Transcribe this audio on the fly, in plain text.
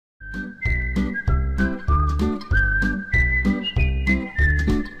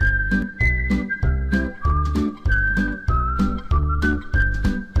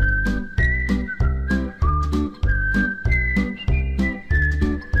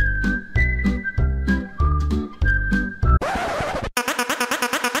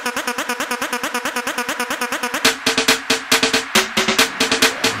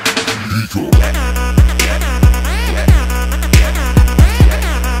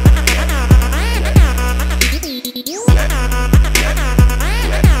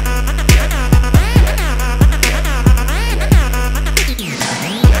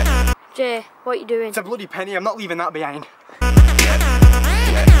you doing? It's a bloody penny, I'm not leaving that behind.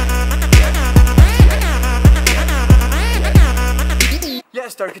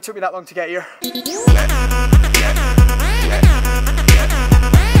 Yes, Dirk, it took me that long to get here.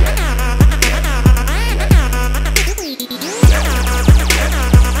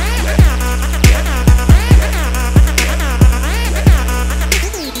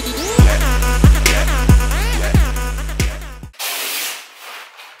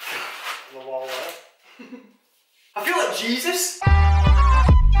 I feel like Jesus.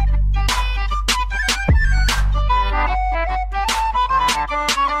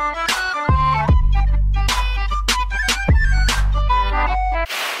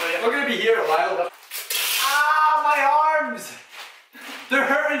 We're gonna be here a while. Ah, my arms! They're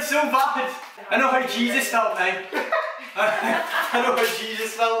hurting so bad. I know how Jesus felt now. I know how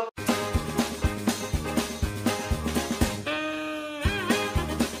Jesus felt.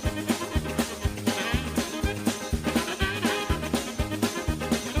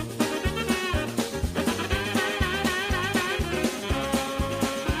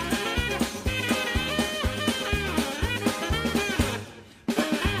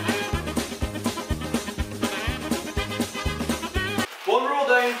 One roll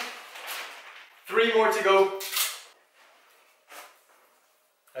down, 3 more to go.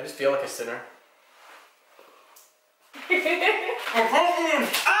 I just feel like a sinner.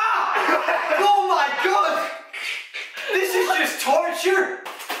 Ah! Oh my god! This is just torture!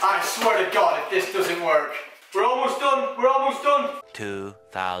 I swear to God, if this doesn't work. We're almost done, we're almost done.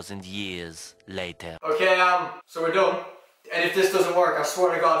 2,000 years later. Okay, so we're done. And if this doesn't work, I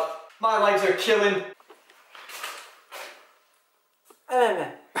swear to God, my legs are killing.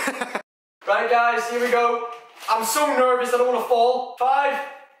 Right guys, here we go. I'm so nervous I don't want to fall. 5,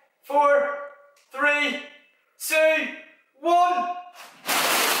 4, 3, 2, 1.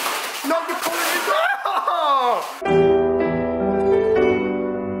 Not the point.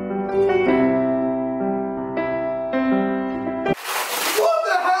 What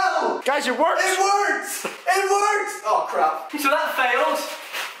the hell? Guys, it works. It works. It works. Oh crap. So that failed,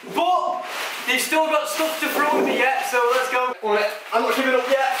 but they've still got stuff to throw at me yet, so let's go. Alright, I'm not giving up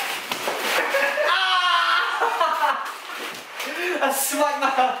yet. Ah! I smacked my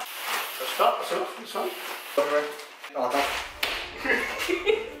hand. That's enough, it's fine. Oh, no.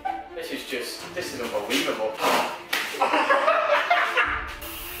 This is unbelievable.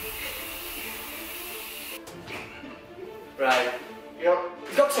 Right. Yep.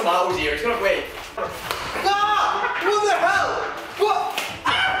 He's got tomatoes here, he's gonna wait. Ah! What the hell? What?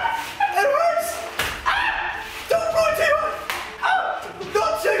 It hurts! Ah! Don't go too hard! Ah!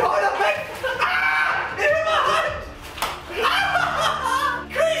 Not too hard, I think! Ah! It hit my hand! Ah!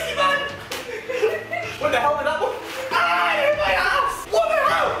 Crazy man! What the hell did that look? Ah! It hit my ass! What the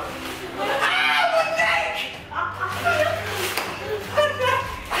hell? Ah! My neck!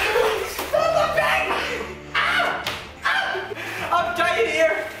 Oh, my neck! Ah! Ah! I'm dying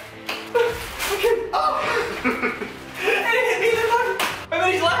here! Okay. Oh! It hit me in the mouth! And then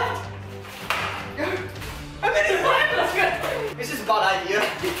he's left! And then he's left! That's good! This is a bad idea.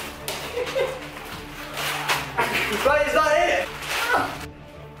 Right, is that it?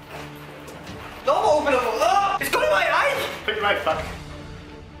 No, I'm open up. Oh, it's got in my eye! Put your mouth back.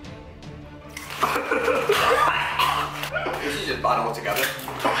 This is just bad altogether.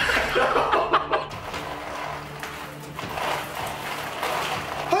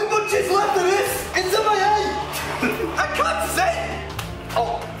 How much is left of this? It's in my eye! I can't see!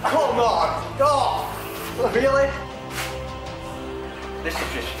 Oh, come on! Oh, really? This is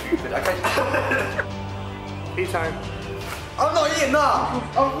just stupid. I can't. Tea time. I'm not eating that!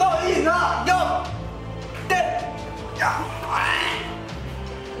 I'm not eating that! No!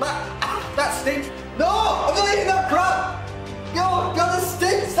 That stinks! No! I'm not eating that crap! Yo, that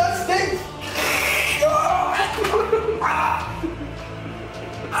stinks! That stinks!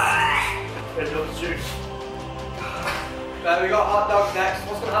 There's no juice. Right, we got hot dogs next.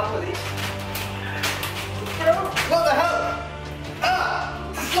 What's gonna happen with these? What the hell?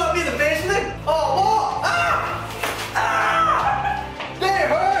 Ah! Slap me in the face with it? Oh, what? Ah! Ah! They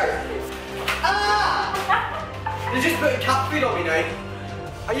hurt! Ah! They're just putting cat food on me now.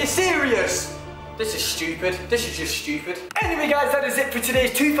 Are you serious? This is stupid. This is just stupid. Anyway guys, that is it for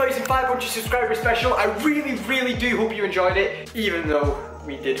today's 2,500 subscriber special. I really do hope you enjoyed it, even though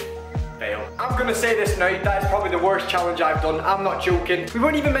we did fail. I'm gonna say this now, that is probably the worst challenge I've done. I'm not joking. We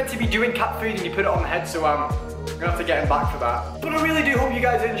weren't even meant to be doing cat food and you put it on the head, so I'm gonna have to get him back for that. But I really do hope you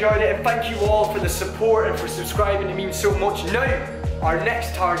guys enjoyed it, and thank you all for the support and for subscribing. It means so much. Now, our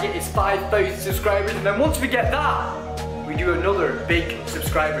next target is 5,000 subscribers, and then once we get that, we do another big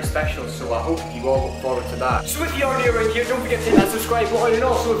subscriber special, so I hope you all look forward to that. So if you are new around here, don't forget to hit that subscribe button, and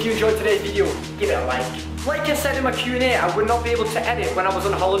also if you enjoyed today's video, give it a like. Like I said in my Q&A, I would not be able to edit when I was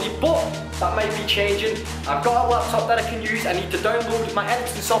on holiday, but that might be changing. I've got a laptop that I can use. I need to download my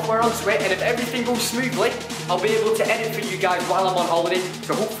editing software onto it, and if everything goes smoothly, I'll be able to edit for you guys while I'm on holiday.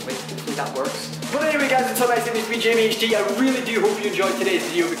 So hopefully that works. But anyway guys, until next time, it's me, Jamie HD. I really do hope you enjoyed today's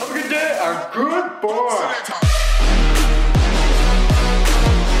video. Have a good day and goodbye.